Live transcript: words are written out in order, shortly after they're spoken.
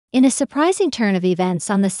In a surprising turn of events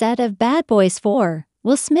on the set of Bad Boys 4,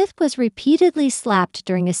 Will Smith was repeatedly slapped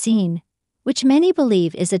during a scene, which many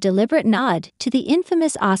believe is a deliberate nod to the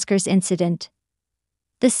infamous Oscars incident.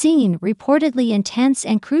 The scene, reportedly intense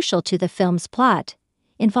and crucial to the film's plot,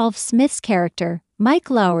 involves Smith's character, Mike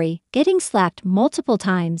Lowry, getting slapped multiple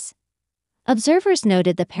times. Observers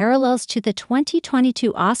noted the parallels to the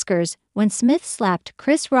 2022 Oscars when Smith slapped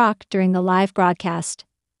Chris Rock during the live broadcast.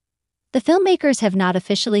 The filmmakers have not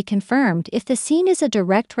officially confirmed if the scene is a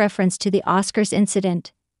direct reference to the Oscars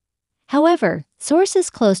incident. However, sources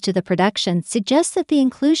close to the production suggest that the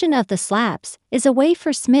inclusion of the slaps is a way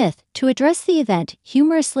for Smith to address the event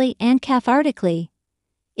humorously and cathartically.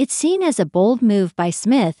 It's seen as a bold move by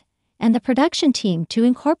Smith and the production team to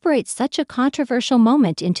incorporate such a controversial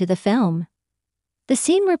moment into the film. The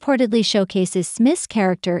scene reportedly showcases Smith's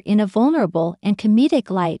character in a vulnerable and comedic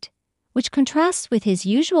light, which contrasts with his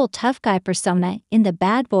usual tough guy persona in the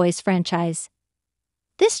Bad Boys franchise.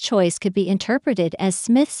 This choice could be interpreted as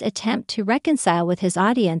Smith's attempt to reconcile with his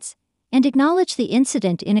audience and acknowledge the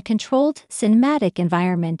incident in a controlled, cinematic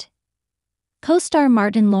environment. Co-star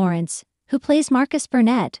Martin Lawrence, who plays Marcus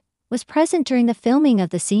Burnett, was present during the filming of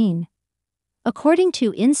the scene. According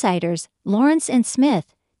to insiders, Lawrence and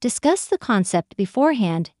Smith discussed the concept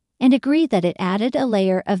beforehand and agreed that it added a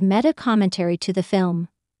layer of meta-commentary to the film.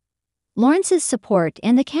 Lawrence's support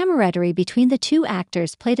and the camaraderie between the two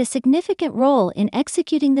actors played a significant role in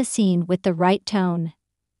executing the scene with the right tone.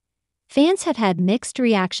 Fans have had mixed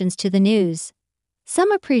reactions to the news.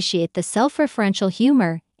 Some appreciate the self-referential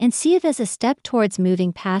humor and see it as a step towards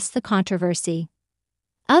moving past the controversy.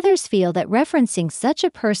 Others feel that referencing such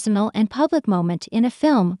a personal and public moment in a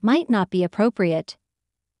film might not be appropriate.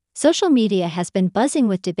 Social media has been buzzing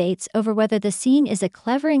with debates over whether the scene is a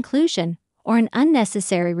clever inclusion or an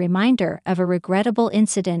unnecessary reminder of a regrettable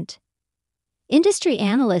incident. Industry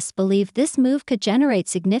analysts believe this move could generate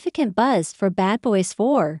significant buzz for Bad Boys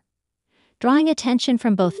 4, drawing attention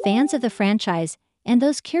from both fans of the franchise and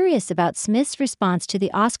those curious about Smith's response to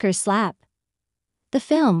the Oscars slap. The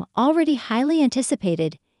film, already highly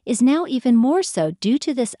anticipated, is now even more so due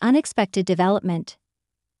to this unexpected development.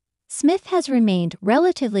 Smith has remained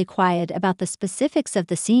relatively quiet about the specifics of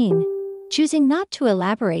the scene, choosing not to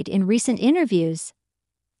elaborate in recent interviews.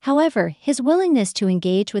 However, his willingness to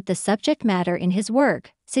engage with the subject matter in his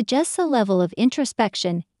work suggests a level of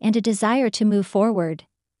introspection and a desire to move forward.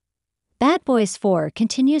 Bad Boys 4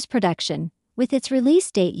 continues production, with its release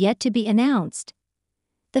date yet to be announced.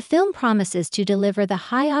 The film promises to deliver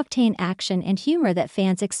the high-octane action and humor that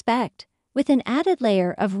fans expect, with an added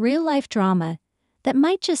layer of real-life drama that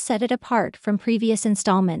might just set it apart from previous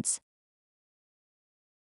installments.